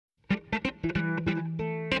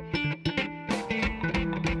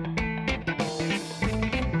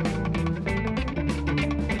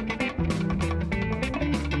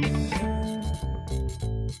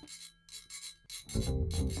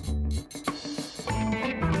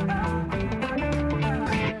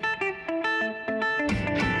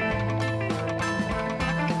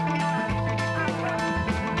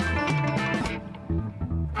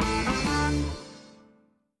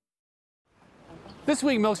This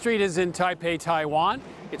week, Milk Street is in Taipei, Taiwan.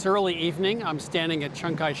 It's early evening. I'm standing at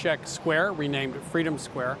Chiang Kai-shek Square, renamed Freedom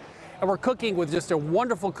Square. And we're cooking with just a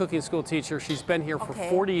wonderful cooking school teacher. She's been here for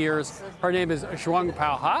 40 years. Her name is Chuang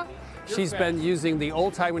Pao-hua. She's been using the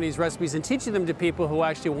old Taiwanese recipes and teaching them to people who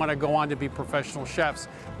actually want to go on to be professional chefs,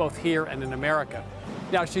 both here and in America.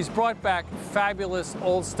 Now, she's brought back fabulous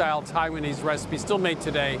old-style Taiwanese recipes, still made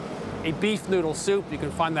today. A beef noodle soup. You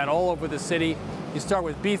can find that all over the city. You start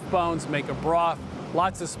with beef bones, make a broth,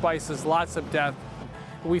 lots of spices, lots of depth.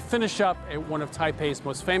 We finish up at one of Taipei's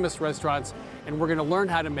most famous restaurants, and we're going to learn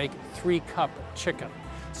how to make 3-cup chicken.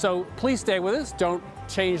 So please stay with us, don't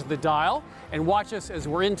change the dial, and watch us as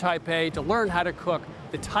we're in Taipei to learn how to cook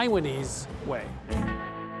the Taiwanese way.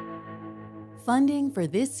 Funding for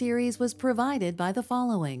this series was provided by the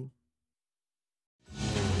following.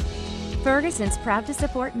 Ferguson's proud to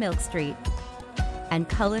support Milk Street and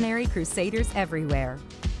culinary crusaders everywhere.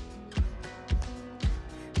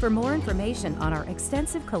 For more information on our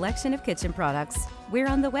extensive collection of kitchen products, we're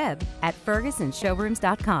on the web at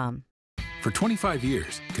fergusonshowrooms.com. For 25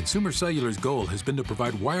 years, Consumer Cellular's goal has been to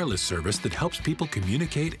provide wireless service that helps people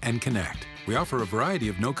communicate and connect. We offer a variety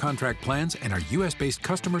of no-contract plans, and our U.S.-based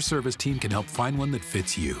customer service team can help find one that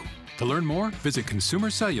fits you. To learn more, visit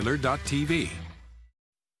consumercellular.tv.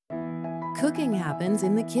 Cooking happens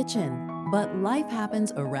in the kitchen, but life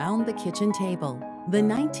happens around the kitchen table. The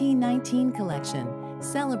 1919 collection,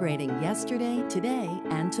 celebrating yesterday, today,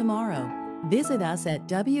 and tomorrow. Visit us at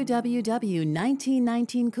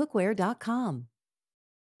www.1919cookware.com.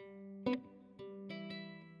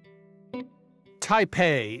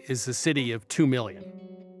 Taipei is a city of 2 million.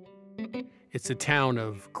 It's a town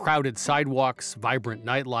of crowded sidewalks, vibrant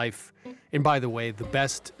nightlife, and by the way, the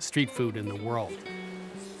best street food in the world.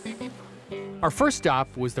 Our first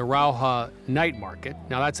stop was the Raohe Night Market.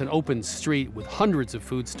 Now that's an open street with hundreds of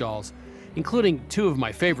food stalls, including 2 of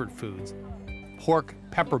my favorite foods, pork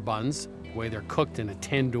pepper buns, the way they're cooked in a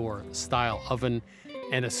tandoor-style oven,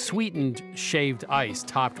 and a sweetened shaved ice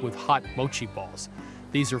topped with hot mochi balls.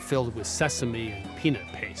 These are filled with sesame and peanut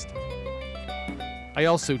paste. I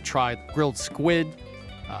also tried grilled squid,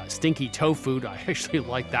 stinky tofu. I actually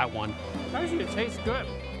like that one. Actually, it tastes good.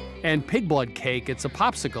 And pig blood cake. It's a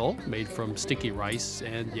popsicle made from sticky rice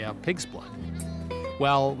and, yeah, pig's blood.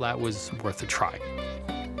 Well, that was worth a try.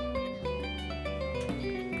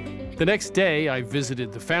 The next day, I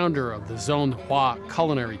visited the founder of the Chung-hua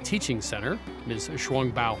Culinary Teaching Center, Ms.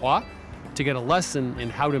 Chuang Pao-hua, to get a lesson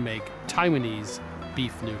in how to make Taiwanese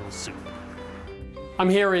beef noodle soup. I'm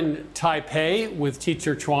here in Taipei with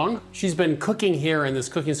teacher Chuang. She's been cooking here in this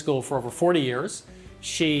cooking school for over 40 years.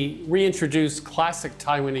 She reintroduced classic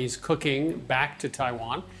Taiwanese cooking back to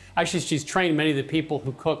Taiwan. Actually, she's trained many of the people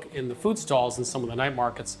who cook in the food stalls in some of the night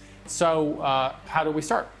markets. So, how do we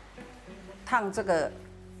start? 烫这个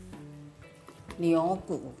牛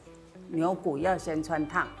骨要先穿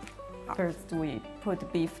烫。 First, we put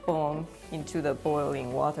beef bone into the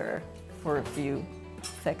boiling water for a few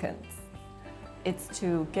seconds. It's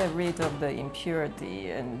to get rid of the impurity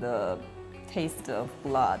and the taste of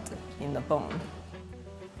blood in the bone.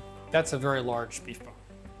 That's a very large beef bone.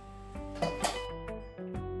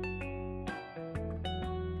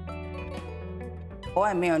 国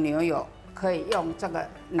外没有牛油，可以用这个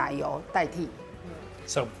奶油代替。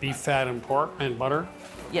 So beef fat and pork and butter?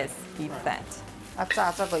 Yes, beef fat. 要炸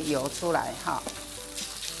这个油出来哈。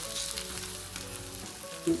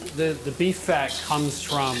 The beef fat comes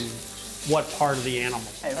from what part of the animal?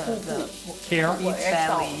 Here? Beef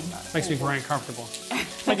belly. Makes me very uncomfortable.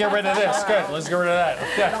 I get rid of this. Good. Let's get rid of that.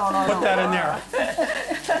 Yeah. Put that in there.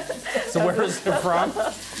 So where is it from?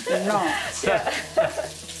 No.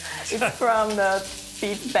 It's from the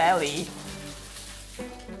beef belly.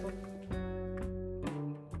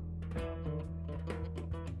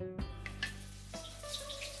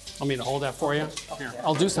 Want me to hold that for you? Here,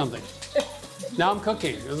 I'll do something. Now I'm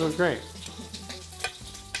cooking. This is great.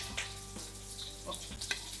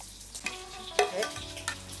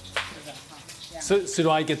 So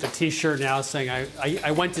do I get the T-shirt now saying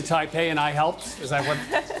I went to Taipei and I helped? Is that what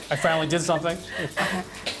I finally did something?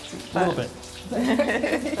 A little bit.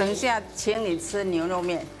 等一下，请你吃牛肉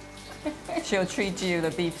面。she'll treat you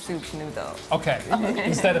the beef soup noodle. Okay,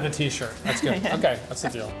 instead of a T-shirt. That's good. Okay, that's the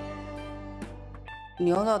deal.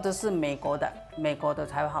 牛肉都是美国的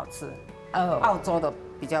才会好吃， Oh. 澳洲的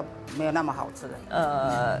比较没有那么好吃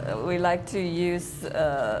的。 We like to use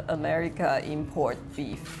America import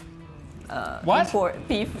beef. What?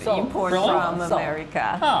 Beef So, import really? from So.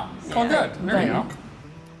 America. Oh, oh good. There you go.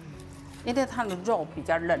 因为它的肉比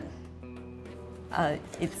较嫩。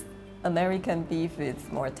 It's American beef. It's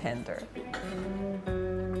more tender.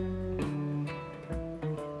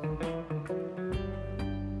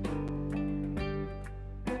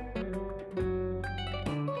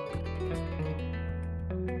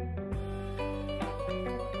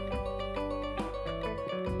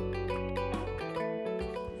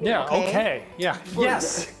 Yeah, Okay. okay. Yeah,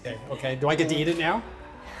 yes. Okay, okay. Do I get to eat it now?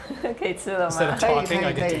 Okay, 吃了吗? Instead of talking,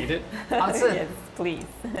 I get to eat it. 好吃。 Yes, please.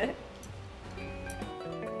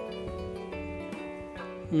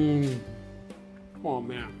 Oh,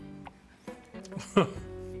 man.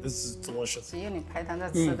 This is delicious. 只有你排堂在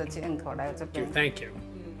吃的忌口来这边。 Thank you.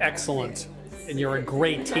 Excellent. And you're a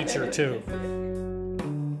great teacher, too.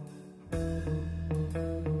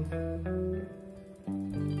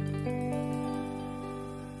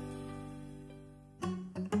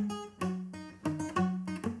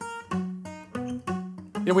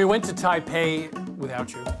 Yeah, we went to Taipei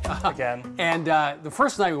without you. Again. And the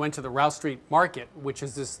first night we went to the Raohe Street Market, which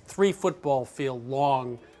is this 3 football field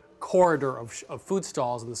long corridor of food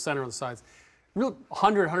stalls in the center and the sides. Real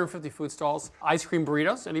 100, 150 food stalls. Ice cream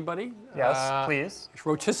burritos, anybody? Yes, please.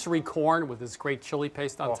 Rotisserie corn with this great chili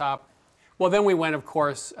paste on top. Well, then we went, of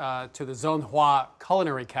course, to the Chung-hua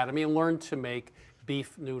Culinary Academy and learned to make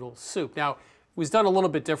beef noodle soup. Now, it was done a little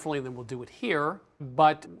bit differently than we'll do it here,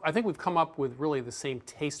 but I think we've come up with really the same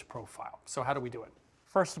taste profile. So how do we do it?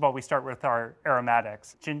 First of all, we start with our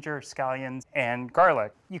aromatics, ginger, scallions, and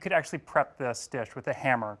garlic. You could actually prep this dish with a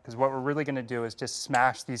hammer, because what we're really going to do is just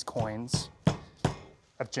smash these coins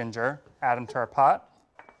of ginger, add them to our pot,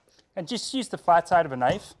 and just use the flat side of a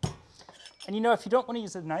knife. And you know, if you don't want to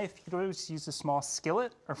use a knife, you could always use a small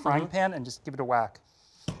skillet or frying pan and just give it a whack.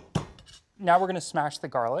 Now we're going to smash the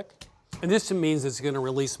garlic. And this means it's going to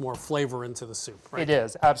release more flavor into the soup, right? It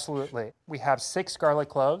is, absolutely. We have 6 garlic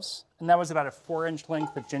cloves, and that was about a 4-inch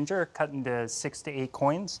length of ginger cut into 6 to 8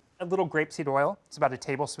 coins. A little grapeseed oil, it's about a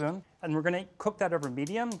tablespoon. And we're gonna cook that over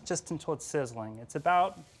medium just until it's sizzling. It's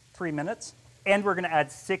about 3 minutes. And we're gonna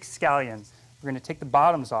add 6 scallions. We're gonna take the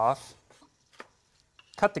bottoms off,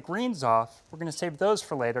 cut the greens off. We're gonna save those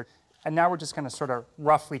for later. And now we're just gonna sort of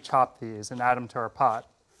roughly chop these and add them to our pot.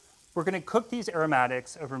 We're going to cook these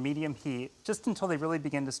aromatics over medium heat just until they really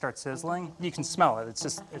begin to start sizzling. You can smell it.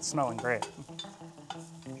 It's smelling great.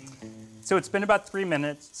 So it's been about 3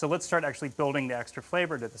 minutes. So let's start actually building the extra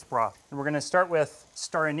flavor to this broth. And we're going to start with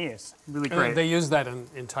star anise. Really great. They use that in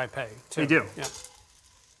Taipei, too. They do. Yeah.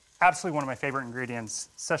 Absolutely one of my favorite ingredients,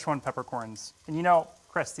 Szechuan peppercorns. And you know,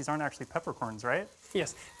 Chris, these aren't actually peppercorns, right?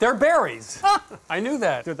 Yes, they're berries. I knew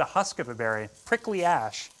that. They're the husk of a berry, prickly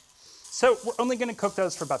ash. So we're only going to cook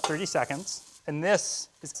those for about 30 seconds. And this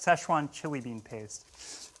is Szechuan chili bean paste.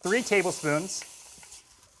 3 tablespoons.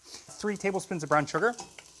 3 tablespoons of brown sugar.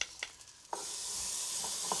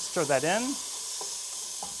 Stir that in.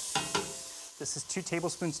 This is 2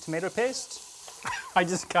 tablespoons tomato paste. I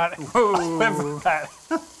just got it. Whoa. That.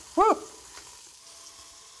 Woo.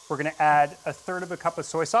 We're going to add 1/3 cup of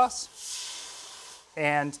soy sauce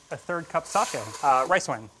and 1/3 cup sake, rice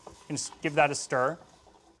wine. And just give that a stir.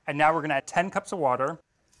 And now we're going to add 10 cups of water.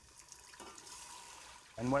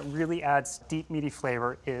 And what really adds deep, meaty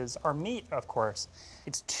flavor is our meat, of course.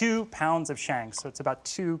 It's 2 pounds of shank, so it's about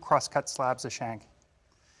 2 cross-cut slabs of shank.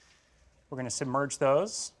 We're going to submerge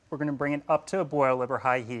those. We're going to bring it up to a boil over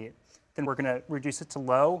high heat. Then we're going to reduce it to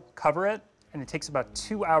low, cover it, and it takes about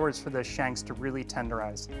 2 hours for the shanks to really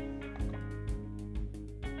tenderize.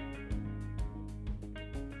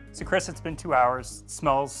 So Chris, it's been 2 hours. It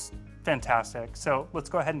smells fantastic. So let's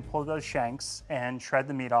go ahead and pull those shanks and shred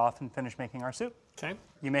the meat off and finish making our soup. Okay.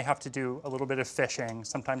 You may have to do a little bit of fishing.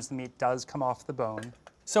 Sometimes the meat does come off the bone.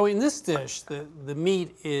 So in this dish, the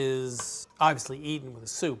meat is obviously eaten with a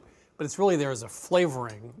soup, but it's really there as a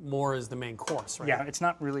flavoring more as the main course, right? Yeah, it's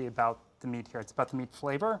not really about the meat here. It's about the meat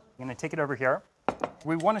flavor. I'm gonna take it over here.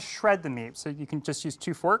 We wanna shred the meat, so you can just use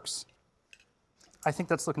 2 forks. I think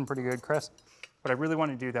that's looking pretty good, Chris. What I really want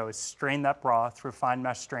to do, though, is strain that broth through a fine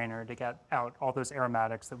mesh strainer to get out all those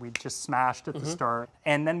aromatics that we just smashed at the start.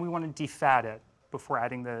 And then we want to defat it before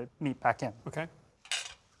adding the meat back in. Okay.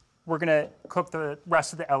 We're going to cook the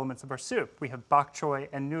rest of the elements of our soup. We have bok choy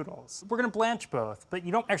and noodles. We're going to blanch both, but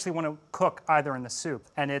you don't actually want to cook either in the soup.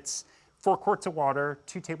 And it's 4 quarts of water,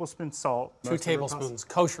 2 tablespoons salt. 2 tablespoons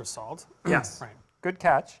kosher salt. Yes. Right. Good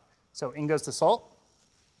catch. So in goes the salt.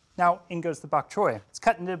 Now in goes the bok choy. It's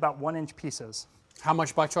cut into about 1-inch pieces. How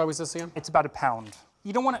much bok choy was this again? It's about a pound.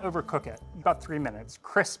 You don't want to overcook it. About 3 minutes.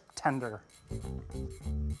 Crisp, tender.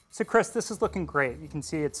 So Chris, this is looking great. You can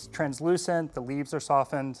see it's translucent, the leaves are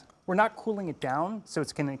softened. We're not cooling it down, so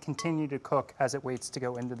it's going to continue to cook as it waits to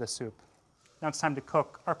go into the soup. Now it's time to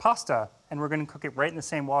cook our pasta, and we're going to cook it right in the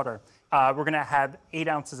same water. We're going to have 8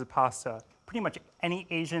 ounces of pasta. Pretty much any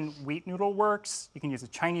Asian wheat noodle works. You can use a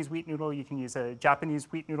Chinese wheat noodle, you can use a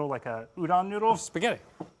Japanese wheat noodle like a udon noodle. Spaghetti.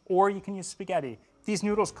 Or you can use spaghetti. These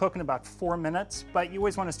noodles cook in about 4 minutes, but you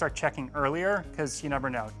always want to start checking earlier because you never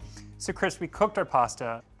know. So Chris, we cooked our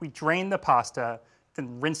pasta, we drained the pasta,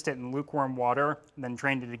 then rinsed it in lukewarm water, and then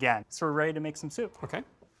drained it again. So we're ready to make some soup. Okay.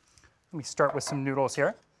 Let me start with some noodles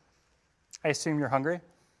here. I assume you're hungry?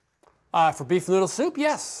 For beef noodle soup,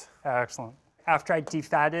 yes. Excellent. After I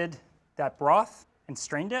defatted that broth and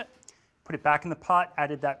strained it, put it back in the pot,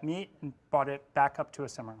 added that meat, and brought it back up to a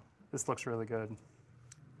simmer. This looks really good.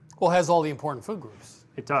 Well, it has all the important food groups.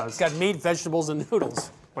 It does. It's got meat, vegetables, and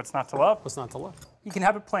noodles. What's not to love? What's not to love? You can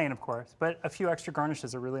have it plain, of course, but a few extra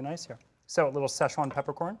garnishes are really nice here. So a little Szechuan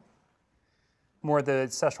peppercorn, more of the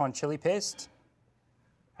Szechuan chili paste,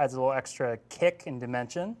 adds a little extra kick and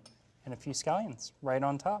dimension, and a few scallions right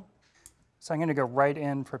on top. So I'm gonna go right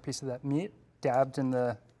in for a piece of that meat, dabbed in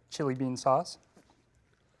the chili bean sauce.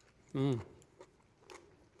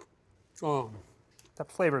 Oh. That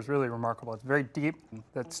flavor is really remarkable. It's very deep.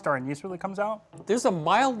 That star anise really comes out. There's a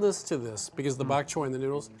mildness to this because of the bok choy and the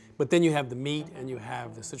noodles, but then you have the meat and you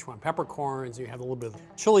have the Sichuan peppercorns, you have a little bit of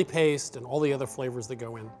chili paste and all the other flavors that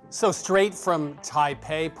go in. So straight from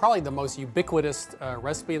Taipei, probably the most ubiquitous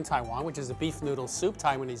recipe in Taiwan, which is a beef noodle soup,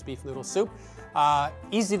 Taiwanese beef noodle soup.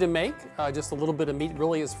 Easy to make, just a little bit of meat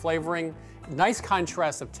really is flavoring. Nice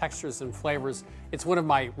contrast of textures and flavors. It's one of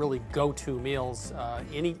my really go-to meals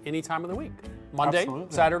any time of the week. Monday,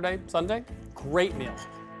 Absolutely. Saturday, Sunday, great meal.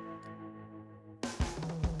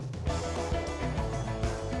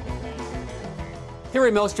 Here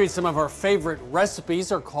at Mill Street, some of our favorite recipes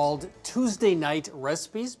are called Tuesday night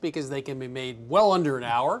recipes because they can be made well under an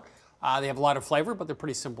hour. They have a lot of flavor, but they're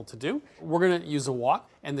pretty simple to do. We're gonna use a wok,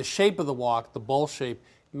 and the shape of the wok, the bowl shape,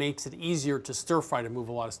 makes it easier to stir fry to move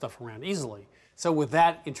a lot of stuff around easily. So with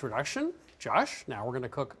that introduction, Josh, now we're gonna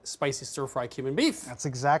cook spicy stir-fried cumin beef. That's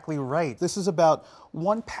exactly right. This is about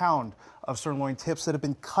 1 pound of sirloin tips that have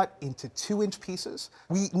been cut into 2-inch pieces.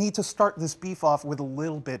 We need to start this beef off with a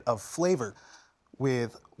little bit of flavor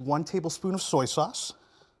with 1 tablespoon of soy sauce,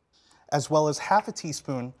 as well as half a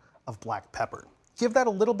teaspoon of black pepper. Give that a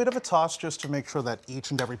little bit of a toss just to make sure that each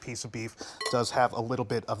and every piece of beef does have a little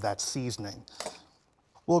bit of that seasoning.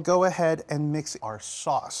 We'll go ahead and mix our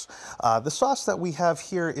sauce. The sauce that we have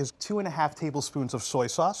here is 2.5 tablespoons of soy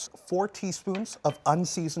sauce, 4 teaspoons of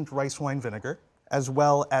unseasoned rice wine vinegar, as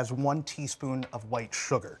well as 1 teaspoon of white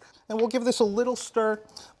sugar. And we'll give this a little stir,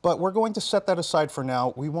 but we're going to set that aside for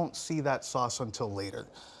now. We won't see that sauce until later.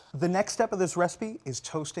 The next step of this recipe is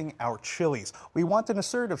toasting our chilies. We want an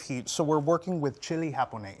assertive heat, so we're working with chili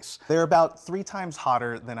japonese. They're about 3 times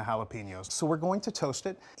hotter than a jalapeno. So we're going to toast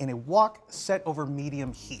it in a wok set over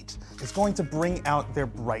medium heat. It's going to bring out their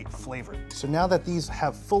bright flavor. So now that these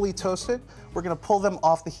have fully toasted, we're gonna pull them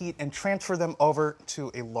off the heat and transfer them over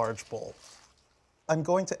to a large bowl. I'm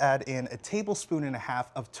going to add in 1.5 tablespoons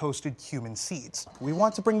of toasted cumin seeds. We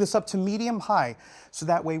want to bring this up to medium-high, so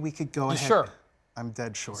that way we could go ahead. Sure? I'm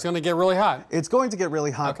dead sure. It's gonna get really hot. It's going to get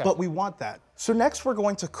really hot, Okay. but we want that. So next we're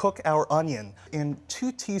going to cook our onion in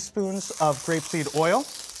 2 teaspoons of grapeseed oil.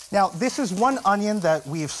 Now this is 1 onion that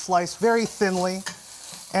we've sliced very thinly,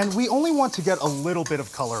 and we only want to get a little bit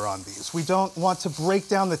of color on these. We don't want to break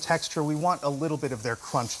down the texture. We want a little bit of their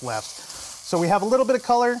crunch left. So we have a little bit of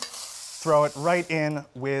color, throw it right in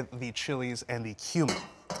with the chilies and the cumin.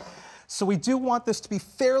 So we do want this to be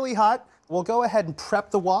fairly hot. We'll go ahead and prep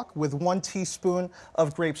the wok with 1 teaspoon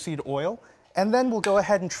of grapeseed oil, and then we'll go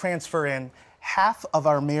ahead and transfer in half of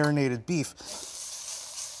our marinated beef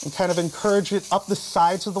and kind of encourage it up the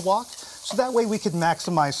sides of the wok, so that way we could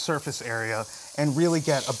maximize surface area and really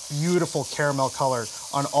get a beautiful caramel color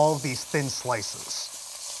on all of these thin slices.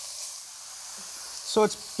 So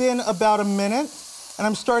it's been about a minute, and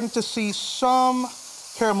I'm starting to see some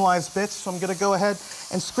caramelized bits, so I'm gonna go ahead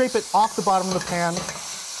and scrape it off the bottom of the pan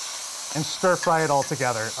and stir fry it all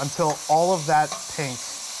together until all of that pink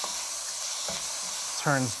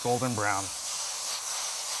turns golden brown.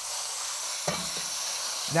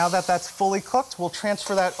 Now that that's fully cooked, we'll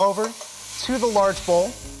transfer that over to the large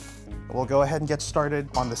bowl. We'll go ahead and get started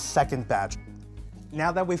on the second batch.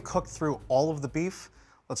 Now that we've cooked through all of the beef,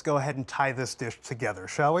 let's go ahead and tie this dish together,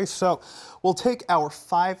 shall we? So we'll take our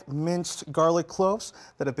 5 minced garlic cloves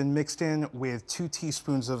that have been mixed in with 2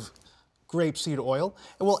 teaspoons of grapeseed oil,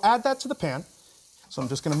 and we'll add that to the pan. So I'm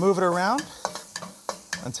just gonna move it around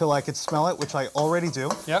until I can smell it, which I already do.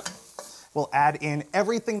 Yep. We'll add in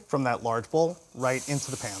everything from that large bowl right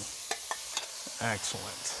into the pan.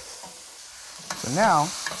 Excellent. So now,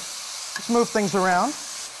 let's move things around.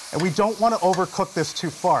 And we don't want to overcook this too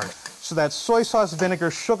far. So that soy sauce,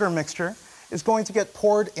 vinegar, sugar mixture is going to get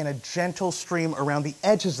poured in a gentle stream around the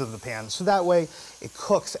edges of the pan. So that way it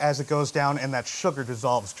cooks as it goes down and that sugar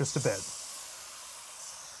dissolves just a bit.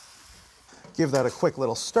 Give that a quick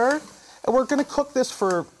little stir. And we're going to cook this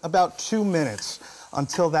for about 2 minutes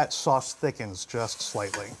until that sauce thickens just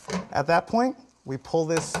slightly. At that point, we pull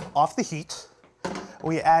this off the heat.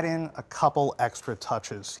 We add in a couple extra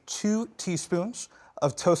touches. 2 teaspoons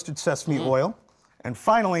of toasted sesame oil. And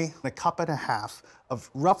finally, a 1.5 cups of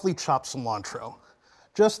roughly chopped cilantro.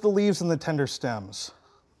 Just the leaves and the tender stems.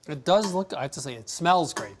 It does look, I have to say, it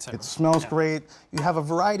smells great too. It smells great. You have a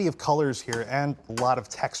variety of colors here and a lot of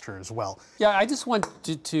texture as well. Yeah, I just want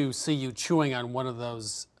to see you chewing on one of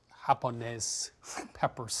those Japanese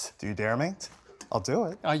peppers. Do you dare me? I'll do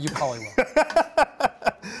it. You probably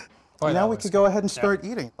will. Now we could go ahead and start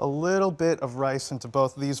eating. A little bit of rice into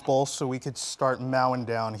both of these bowls so we could start mowing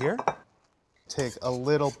down here. Take a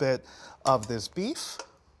little bit of this beef,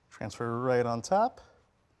 transfer right on top.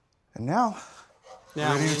 And now,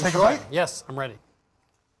 ready to take a bite? Yes, I'm ready.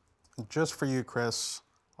 Just for you, Chris,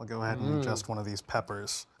 I'll go ahead and adjust one of these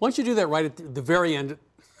peppers. Why don't you do that right at the very end?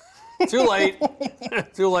 Too late.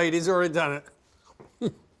 Too late. He's already done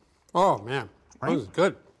it. Oh, man. Right? This is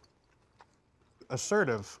good.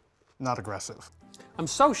 Assertive, not aggressive. I'm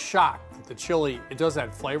so shocked that the chili, it does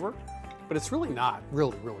add flavor, but it's really not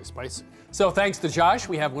really spicy. So thanks to Josh,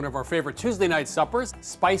 we have one of our favorite Tuesday night suppers,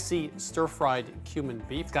 Spicy Stir-Fried Cumin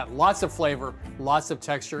Beef. It's got lots of flavor, lots of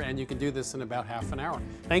texture, and you can do this in about half an hour.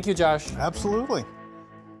 Thank you, Josh. Absolutely.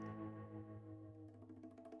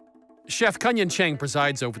 Chef Kun-Yin Cheng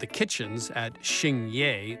presides over the kitchens at Shin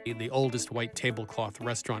Yeh, the oldest white tablecloth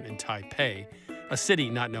restaurant in Taipei, a city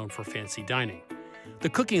not known for fancy dining. The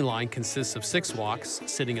cooking line consists of 6 woks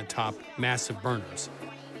sitting atop massive burners.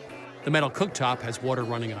 The metal cooktop has water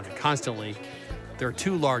running on it constantly. There are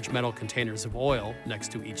 2 large metal containers of oil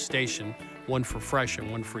next to each station, one for fresh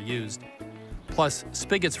and one for used, plus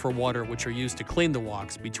spigots for water which are used to clean the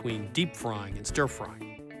woks between deep frying and stir frying.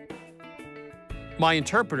 My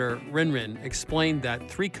interpreter, Rin, explained that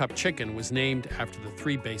 3-cup chicken was named after the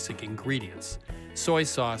 3 basic ingredients: soy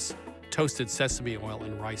sauce, toasted sesame oil,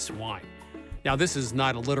 and rice wine. Now, this is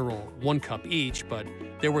not a literal 1 cup each, but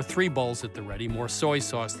there were 3 bowls at the ready, more soy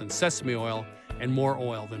sauce than sesame oil, and more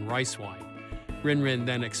oil than rice wine. Rin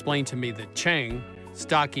then explained to me that Cheng,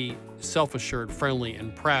 stocky, self-assured, friendly,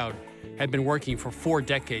 and proud, had been working for 4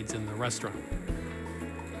 decades in the restaurant.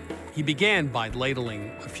 He began by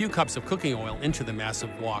ladling a few cups of cooking oil into the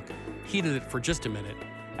massive wok, heated it for just a minute,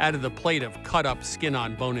 added a plate of cut-up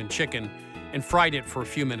skin-on bone-in chicken, and fried it for a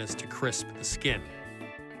few minutes to crisp the skin.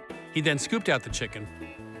 He then scooped out the chicken,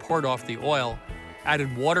 poured off the oil,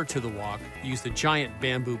 added water to the wok, used a giant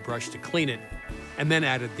bamboo brush to clean it, and then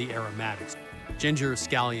added the aromatics: ginger,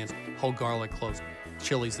 scallions, whole garlic cloves,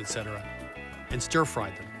 chilies, etc., and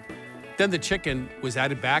stir-fried them. Then the chicken was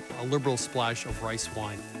added back, a liberal splash of rice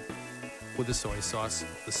wine with the soy sauce,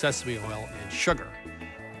 the sesame oil, and sugar.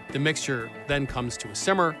 The mixture then comes to a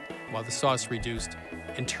simmer while the sauce reduced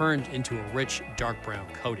and turned into a rich dark brown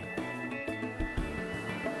coating.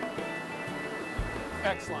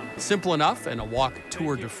 Excellent. Simple enough and a wok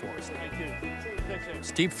tour de force.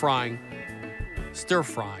 Steep frying, stir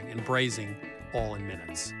frying, and braising all in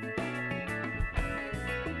minutes.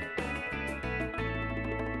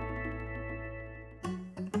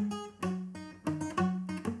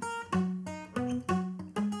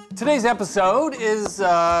 Today's episode is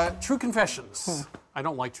True Confessions. I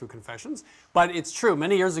don't like true confessions, but it's true.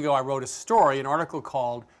 Many years ago, I wrote a story, an article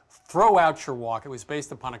called Throw Out Your Wok. It was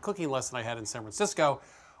based upon a cooking lesson I had in San Francisco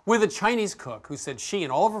with a Chinese cook who said she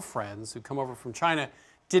and all of her friends who come over from China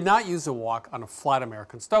did not use a wok on a flat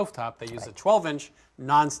American stovetop. They used a 12-inch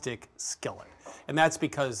nonstick skillet. And that's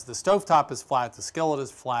because the stovetop is flat, the skillet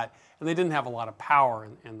is flat, and they didn't have a lot of power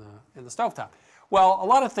in the stovetop. Well, a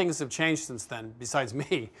lot of things have changed since then, besides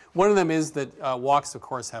me. One of them is that woks, of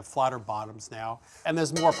course, have flatter bottoms now, and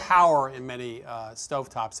there's more power in many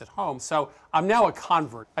stovetops at home. So I'm now a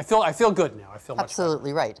convert. I feel good now. I feel much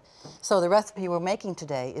Absolutely better. Right. So the recipe we're making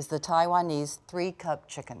today is the Taiwanese 3-cup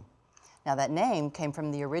chicken. Now that name came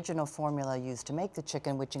from the original formula used to make the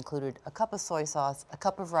chicken, which included a cup of soy sauce, a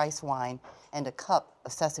cup of rice wine, and a cup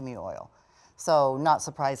of sesame oil. So not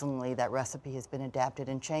surprisingly, that recipe has been adapted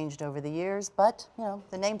and changed over the years, but you know,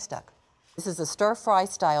 the name stuck. This is a stir-fry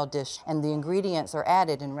style dish, and the ingredients are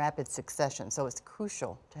added in rapid succession, so it's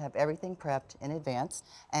crucial to have everything prepped in advance.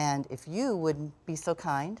 And if you would be so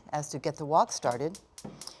kind as to get the wok started,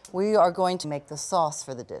 we are going to make the sauce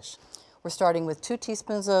for the dish. We're starting with 2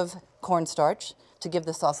 teaspoons of cornstarch to give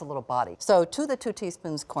the sauce a little body. So to the 2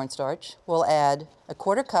 teaspoons cornstarch, we'll add a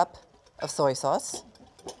 1/4 cup of soy sauce,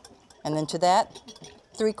 and then to that,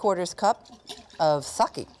 3/4 cup of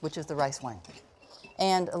sake, which is the rice wine,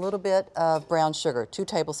 and a little bit of brown sugar, 2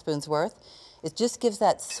 tablespoons worth. It just gives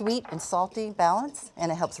that sweet and salty balance,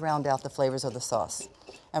 and it helps round out the flavors of the sauce.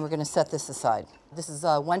 And we're going to set this aside. This is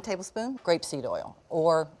 1 tablespoon grapeseed oil,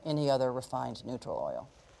 or any other refined neutral oil.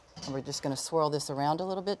 And we're just going to swirl this around a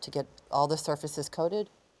little bit to get all the surfaces coated.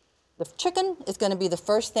 The chicken is going to be the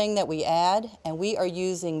first thing that we add, and we are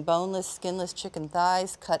using boneless, skinless chicken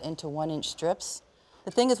thighs cut into 1-inch strips.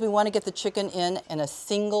 The thing is, we want to get the chicken in a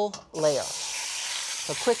single layer.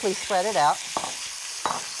 So quickly spread it out,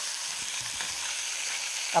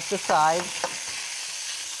 up the side,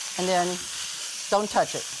 and then don't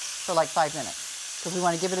touch it for like 5 minutes, because we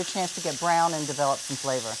want to give it a chance to get brown and develop some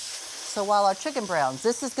flavor. So while our chicken browns,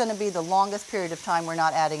 this is going to be the longest period of time we're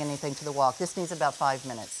not adding anything to the wok. This needs about 5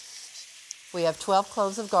 minutes. We have 12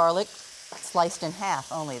 cloves of garlic, sliced in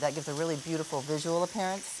half only. That gives a really beautiful visual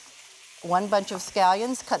appearance. 1 bunch of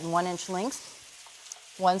scallions cut in 1-inch lengths.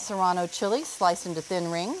 1 serrano chili sliced into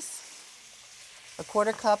thin rings. A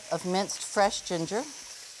 1/4 cup of minced fresh ginger.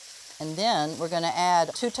 And then we're going to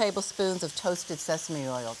add 2 tablespoons of toasted sesame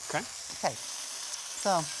oil. Okay. Okay.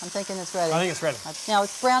 So I'm thinking it's ready. I think it's ready. Now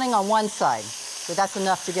it's browning on one side, but that's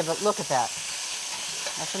enough to give a look at that.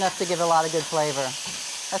 That's enough to give a lot of good flavor.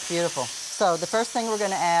 That's beautiful. So the first thing we're going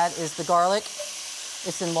to add is the garlic.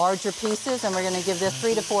 It's in larger pieces, and we're going to give this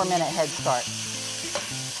 3 to 4 minute head start.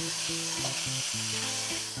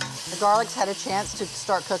 The garlic's had a chance to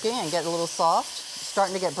start cooking and get a little soft. It's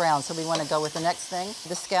starting to get brown, so we want to go with the next thing.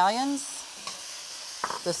 The scallions,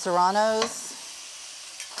 the serranos,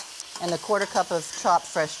 and a 1/4 cup of chopped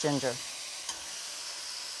fresh ginger.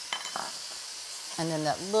 And then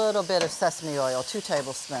that little bit of sesame oil, 2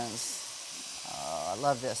 tablespoons. Oh, I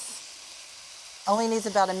love this. Only needs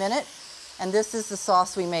about a minute, and this is the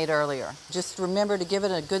sauce we made earlier. Just remember to give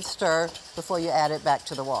it a good stir before you add it back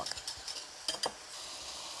to the wok.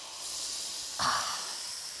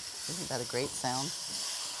 Isn't that a great sound?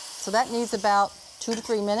 So that needs about 2 to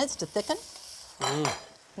 3 minutes to thicken.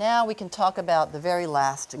 Now we can talk about the very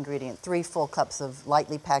last ingredient, 3 full cups of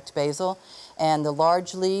lightly packed basil, and the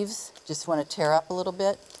large leaves, just want to tear up a little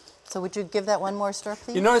bit. So would you give that one more stir,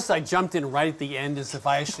 please? You notice I jumped in right at the end as if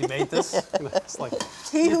I actually made this? It's like,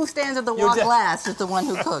 he who stands at the wok last is the one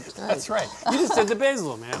who cooked. Right? That's right. You just did the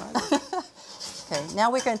basil, man. Okay, now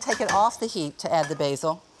we're going to take it off the heat to add the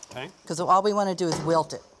basil. Okay. Because all we want to do is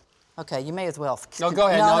wilt it. Okay, you may as well. No, go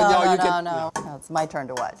ahead. No, it's my turn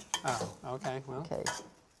to watch. Oh, okay, well. Okay.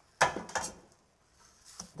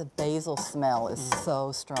 The basil smell is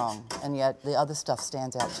so strong, and yet the other stuff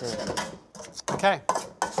stands out too. Okay.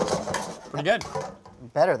 Pretty good.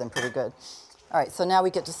 Better than pretty good. All right, so now we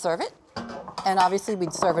get to serve it. And obviously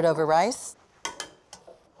we'd serve it over rice.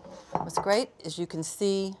 What's great is you can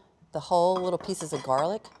see the whole little pieces of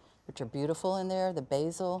garlic, which are beautiful in there, the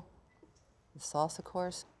basil, the sauce, of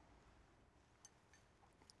course.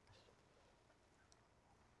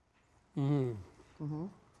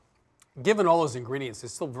 Given all those ingredients,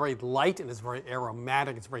 it's still very light and it's very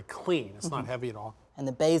aromatic. It's very clean. It's not heavy at all. And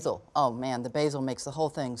the basil, oh man, the basil makes the whole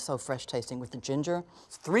thing so fresh tasting with the ginger.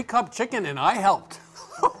 It's 3-cup chicken and I helped.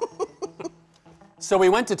 So we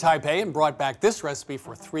went to Taipei and brought back this recipe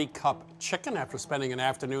for 3-cup chicken after spending an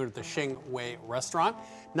afternoon at the Shin Yeh restaurant.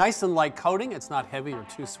 Nice and light coating. It's not heavy or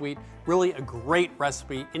too sweet. Really a great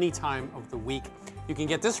recipe any time of the week. You can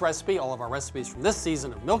get this recipe, all of our recipes from this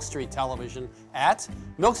season of Milk Street Television at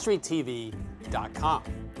milkstreettv.com.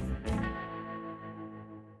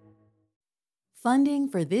 Funding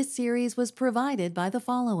for this series was provided by the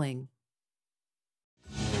following.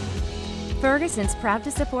 Ferguson's proud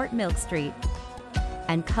to support Milk Street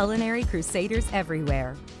and culinary crusaders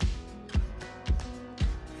everywhere.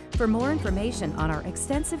 For more information on our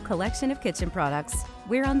extensive collection of kitchen products,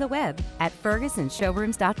 we're on the web at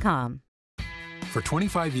fergusonshowrooms.com. For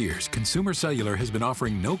 25 years, Consumer Cellular has been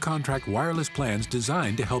offering no-contract wireless plans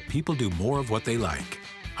designed to help people do more of what they like.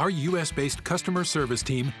 Our U.S.-based customer service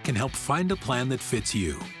team can help find a plan that fits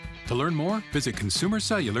you. To learn more, visit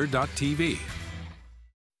consumercellular.tv.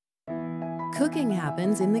 Cooking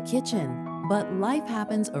happens in the kitchen, but life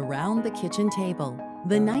happens around the kitchen table.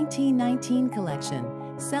 The 1919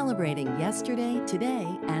 collection, celebrating yesterday, today,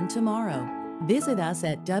 and tomorrow. Visit us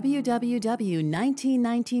at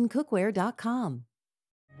www.1919cookware.com.